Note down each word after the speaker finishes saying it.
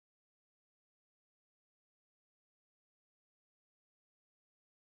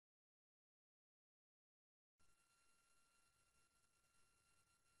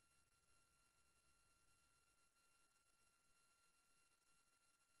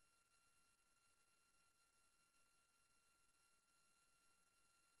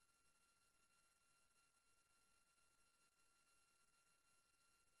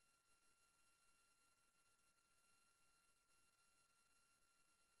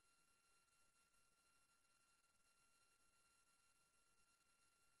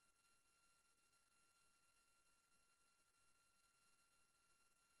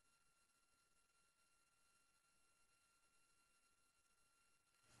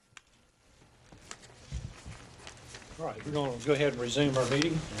All right, we're going to go ahead and resume our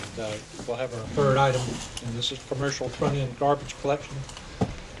meeting, and we'll have our third item, and this is commercial front-end garbage collection.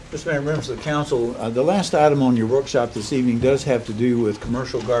 Mr. Mayor, members of the council, the last item on your workshop this evening does have to do with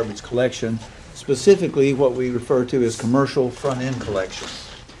commercial garbage collection, specifically what we refer to as commercial front-end collection.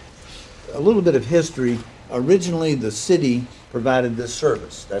 A little bit of history. Originally, the city provided this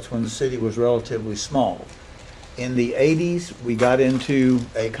service. That's when the city was relatively small. In the 80s, we got into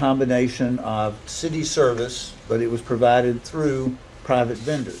a combination of city service, but it was provided through private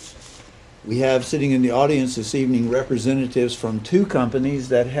vendors. We have sitting in the audience this evening representatives from two companies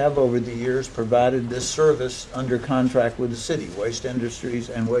that have over the years provided this service under contract with the city, Waste Industries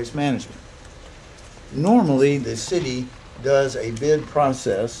and Waste Management. Normally, the city does a bid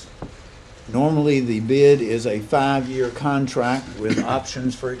process. Normally, the bid is a 5-year contract with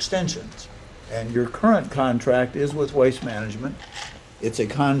options for extensions. And your current contract is with Waste Management. It's a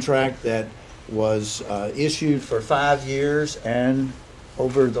contract that was issued for 5 years, and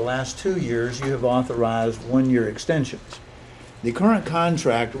over the last 2 years, you have authorized 1-year extensions. The current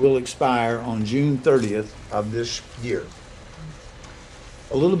contract will expire on June 30th of this year.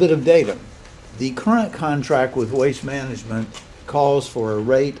 A little bit of data. The current contract with Waste Management calls for a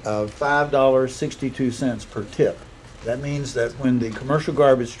rate of $5.62 per tip. That means that when the commercial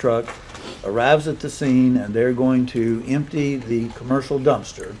garbage truck arrives at the scene and they're going to empty the commercial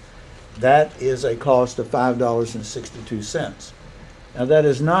dumpster, that is a cost of $5.62. Now, that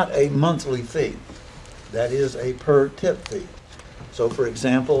is not a monthly fee. That is a per tip fee. So, for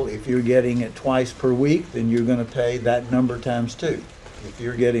example, if you're getting it twice per week, then you're going to pay that number times 2. If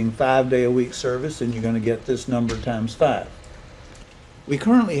you're getting 5-day-a-week service, then you're going to get this number times 5. We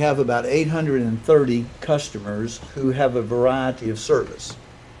currently have about 830 customers who have a variety of service.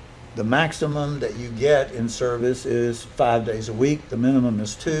 The maximum that you get in service is 5 days a week. The minimum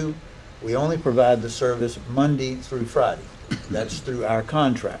is 2. We only provide the service Monday through Friday. That's through our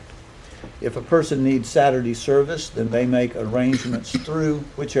contract. If a person needs Saturday service, then they make arrangements through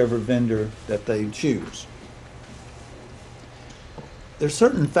whichever vendor that they choose. There's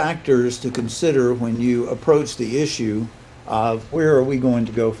certain factors to consider when you approach the issue of where are we going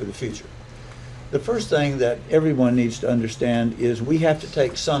to go for the future. The first thing that everyone needs to understand is we have to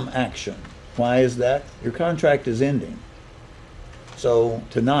take some action. Why is that? Your contract is ending. So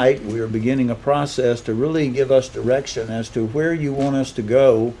tonight we are beginning a process to really give us direction as to where you want us to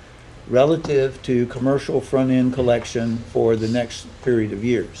go relative to commercial front-end collection for the next period of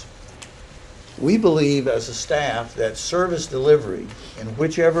years. We believe as a staff that service delivery, in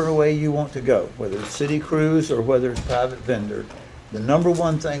whichever way you want to go, whether it's city crews or whether it's private vendor, the number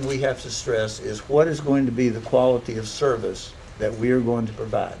one thing we have to stress is what is going to be the quality of service that we are going to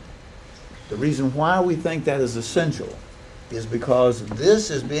provide. The reason why we think that is essential is because this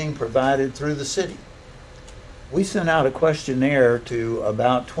is being provided through the city. We sent out a questionnaire to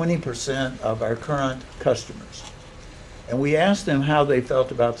about 20% of our current customers, and we asked them how they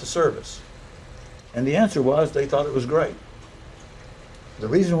felt about the service. And the answer was they thought it was great. The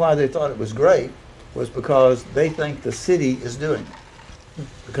reason why they thought it was great was because they think the city is doing it.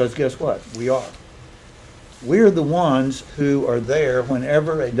 Because guess what? We are. We're the ones who are there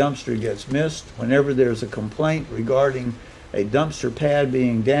whenever a dumpster gets missed, whenever there's a complaint regarding a dumpster pad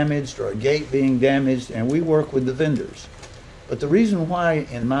being damaged or a gate being damaged, and we work with the vendors. But the reason why,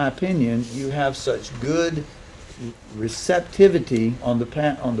 in my opinion, you have such good receptivity on the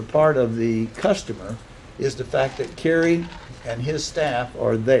part of the customer is the fact that Kerry and his staff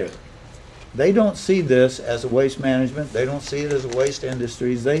are there. They don't see this as a Waste Management. They don't see it as a Waste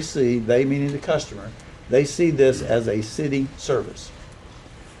Industries. They meaning the customer, they see this as a city service.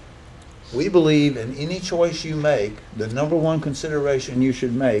 We believe in any choice you make, the number one consideration you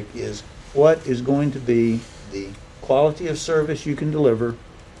should make is what is going to be the quality of service you can deliver,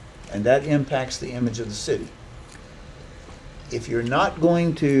 and that impacts the image of the city. If you're not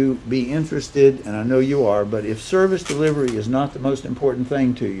going to be interested, and I know you are, but if service delivery is not the most important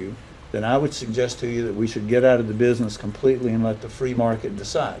thing to you, then I would suggest to you that we should get out of the business completely and let the free market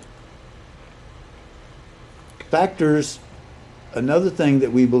decide. Factors, another thing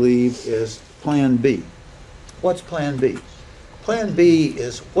that we believe is Plan B. What's Plan B? Plan B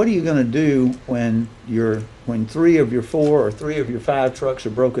is what are you going to do when 3 of your 4 or 3 of your 5 trucks are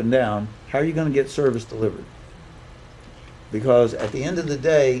broken down? How are you going to get service delivered? Because at the end of the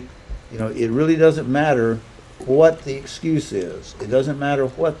day, it really doesn't matter what the excuse is. It doesn't matter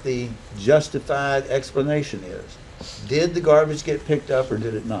what the justified explanation is. Did the garbage get picked up or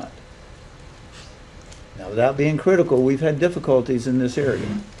did it not? Now, without being critical, we've had difficulties in this area.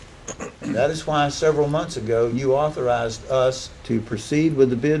 That is why several months ago you authorized us to proceed with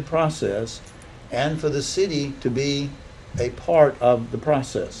the bid process and for the city to be a part of the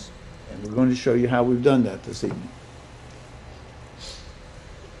process. And we're going to show you how we've done that this evening.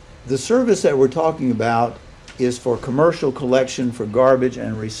 The service that we're talking about is for commercial collection for garbage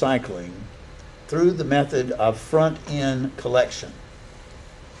and recycling through the method of front-end collection.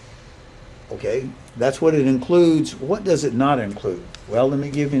 Okay, that's what it includes. What does it not include? Well, let me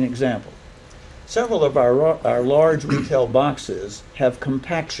give you an example. Several of our large retail boxes have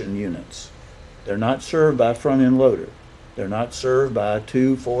compaction units. They're not served by a front-end loader. They're not served by a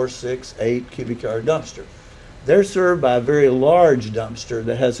 2, 4, 6, 8 cubic yard dumpster. They're served by a very large dumpster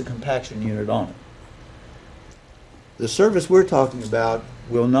that has a compaction unit on it. The service we're talking about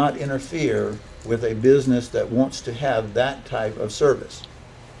will not interfere with a business that wants to have that type of service.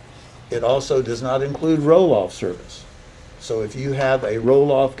 It also does not include roll-off service. So if you have a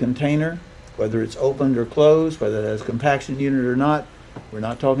roll-off container, whether it's opened or closed, whether it has a compaction unit or not, we're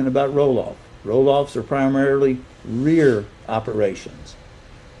not talking about roll-off. Roll-offs are primarily rear operations.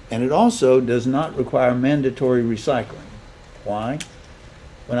 And it also does not require mandatory recycling. Why?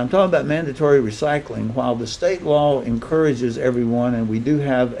 When I'm talking about mandatory recycling, while the state law encourages everyone, and we do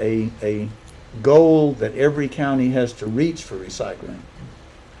have a goal that every county has to reach for recycling,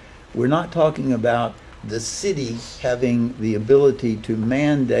 we're not talking about the city having the ability to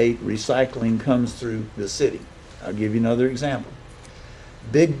mandate recycling comes through the city. I'll give you another example.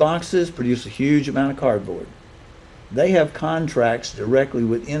 Big boxes produce a huge amount of cardboard. They have contracts directly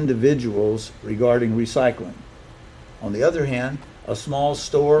with individuals regarding recycling. On the other hand, a small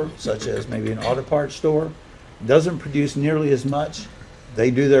store, such as maybe an auto parts store, doesn't produce nearly as much.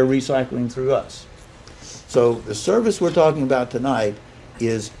 They do their recycling through us. So the service we're talking about tonight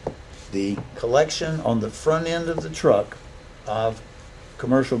is the collection on the front end of the truck of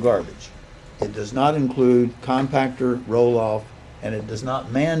commercial garbage. It does not include compactor, roll-off, and it does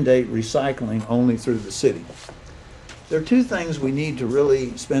not mandate recycling only through the city. There are two things we need to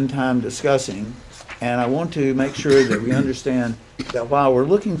really spend time discussing, and I want to make sure that we understand that while we're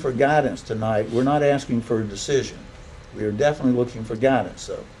looking for guidance tonight, we're not asking for a decision. We are definitely looking for guidance,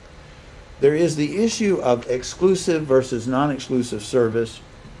 though. There is the issue of exclusive versus non-exclusive service,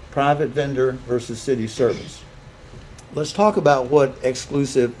 private vendor versus city service. Let's talk about what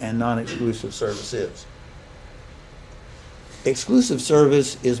exclusive and non-exclusive service is. Exclusive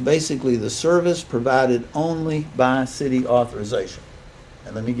service is basically the service provided only by city authorization.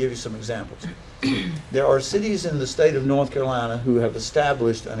 And let me give you some examples. There are cities in the state of North Carolina who have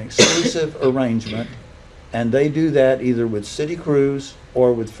established an exclusive arrangement, and they do that either with city crews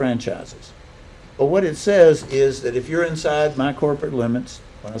or with franchises. But what it says is that if you're inside my corporate limits,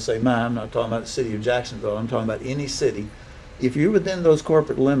 when I say my, I'm not talking about the city of Jacksonville, I'm talking about any city. If you're within those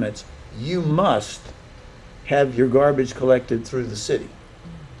corporate limits, you must have your garbage collected through the city.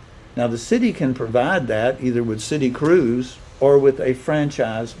 Now the city can provide that either with city crews or with a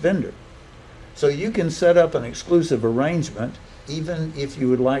franchise vendor. So you can set up an exclusive arrangement even if you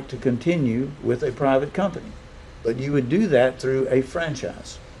would like to continue with a private company, but you would do that through a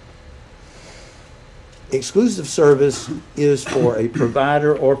franchise. Exclusive service is for a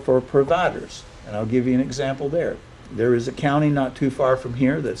provider or for providers, and I'll give you an example there. There is a county not too far from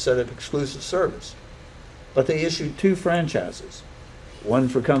here that set up exclusive service, but they issued 2 franchises, one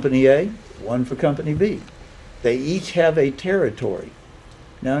for company A, one for company B. They each have a territory.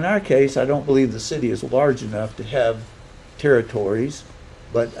 Now in our case, I don't believe the city is large enough to have territories,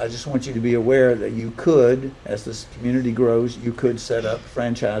 but I just want you to be aware that you could, as this community grows, you could set up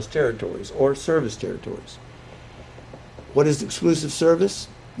franchise territories or service territories. What is exclusive service?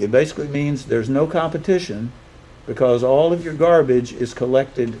 It basically means there's no competition because all of your garbage is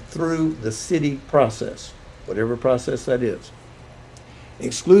collected through the city process, whatever process that is.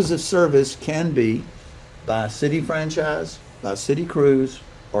 Exclusive service can be by city franchise, by city crews,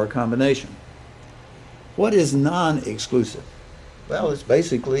 or a combination. What is non-exclusive? Well, it's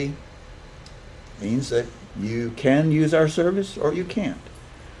basically means that you can use our service or you can't.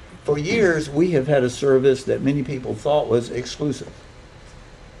 For years, we have had a service that many people thought was exclusive.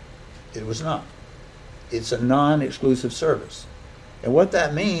 It was not. It's a non-exclusive service. And what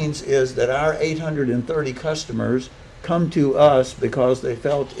that means is that our 830 customers come to us because they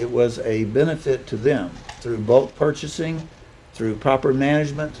felt it was a benefit to them through bulk purchasing, through proper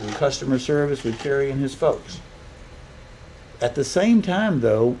management, through customer service with Terry and his folks. At the same time,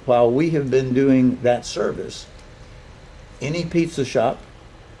 though, while we have been doing that service, any pizza shop,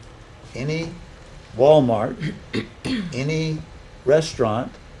 any Walmart, any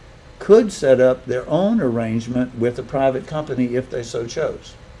restaurant could set up their own arrangement with a private company if they so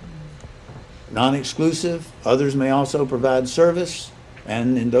chose. Non-exclusive, others may also provide service,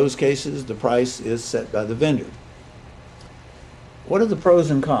 And in those cases, the price is set by the vendor. What are the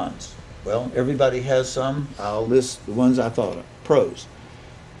pros and cons? Well, everybody has some. I'll list the ones I thought of. Pros.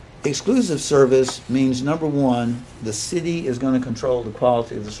 Exclusive service means, number one, the city is going to control the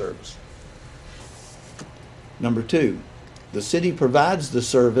quality of the service. Number two, the city provides the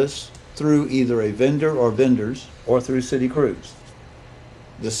service through either a vendor or vendors or through city crews.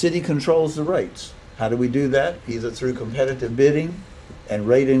 The city controls the rates. How do we do that? Either through competitive bidding and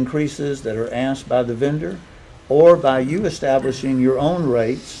rate increases that are asked by the vendor, or by you establishing your own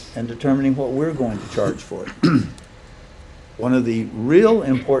rates and determining what we're going to charge for it. One of the real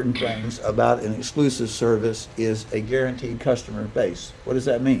important things about an exclusive service is a guaranteed customer base. What does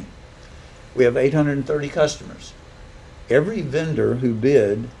that mean? We have 830 customers. Every vendor who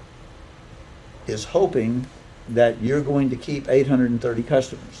bid is hoping that you're going to keep 830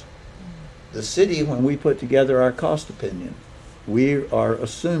 customers. The city, when we put together our cost opinion, we are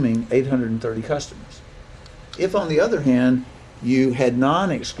assuming 830 customers. If, on the other hand, you had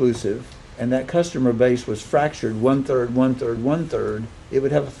non-exclusive and that customer base was fractured 1/3, 1/3, 1/3, it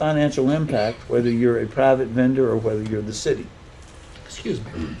would have a financial impact whether you're a private vendor or whether you're the city. Excuse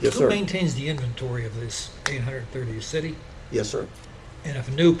me. Yes, Who sir. maintains the inventory of this 830? The city? Yes, sir. And if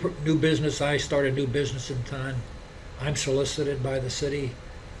a new business, I start a new business in town, I'm solicited by the city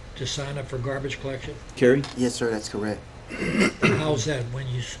to sign up for garbage collection? Kerry? Yes, sir, that's correct. And how's that? When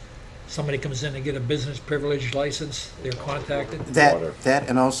somebody comes in to get a business privilege license, they're contacted? That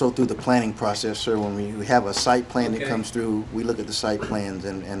and also through the planning process, sir. When we have a site plan that Okay. comes through, we look at the site plans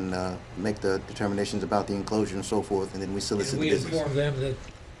and make the determinations about the enclosure and so forth, and then we solicit And the we business. inform them that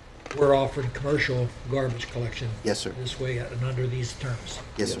we're offering commercial garbage collection Yes, sir. this way and under these terms.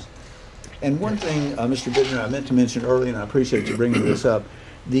 Yes, sir. And one thing, Mr. Bittner, I meant to mention earlier, and I appreciate you bringing this up,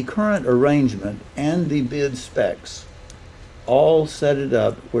 the current arrangement and the bid specs all set it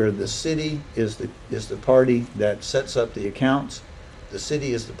up where the city is the party that sets up the accounts, the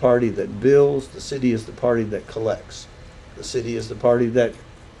city is the party that bills, the city is the party that collects, the city is the party that,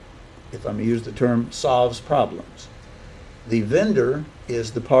 if I'm to use the term, solves problems. The vendor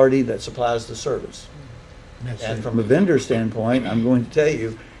is the party that supplies the service. That's And it. from a vendor standpoint, I'm going to tell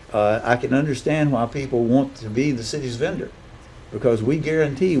you, I can understand why people want to be the city's vendor, because we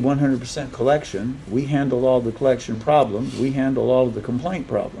guarantee 100% collection. We handle all the collection problems. We handle all of the complaint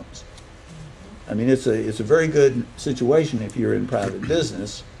problems. I mean, it's a very good situation if you're in private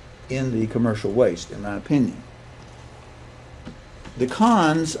business in the commercial waste, in my opinion. The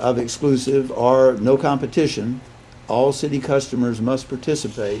cons of exclusive are no competition. All city customers must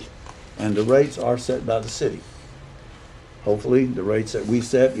participate, and the rates are set by the city. Hopefully, the rates that we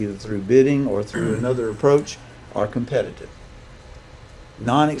set, either through bidding or through another approach, are competitive.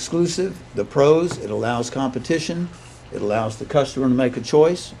 Non-exclusive, the pros, it allows competition. It allows the customer to make a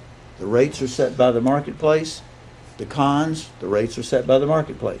choice. The rates are set by the marketplace. The cons, the rates are set by the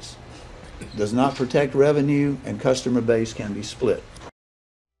marketplace. Does not protect revenue, and customer base can be split.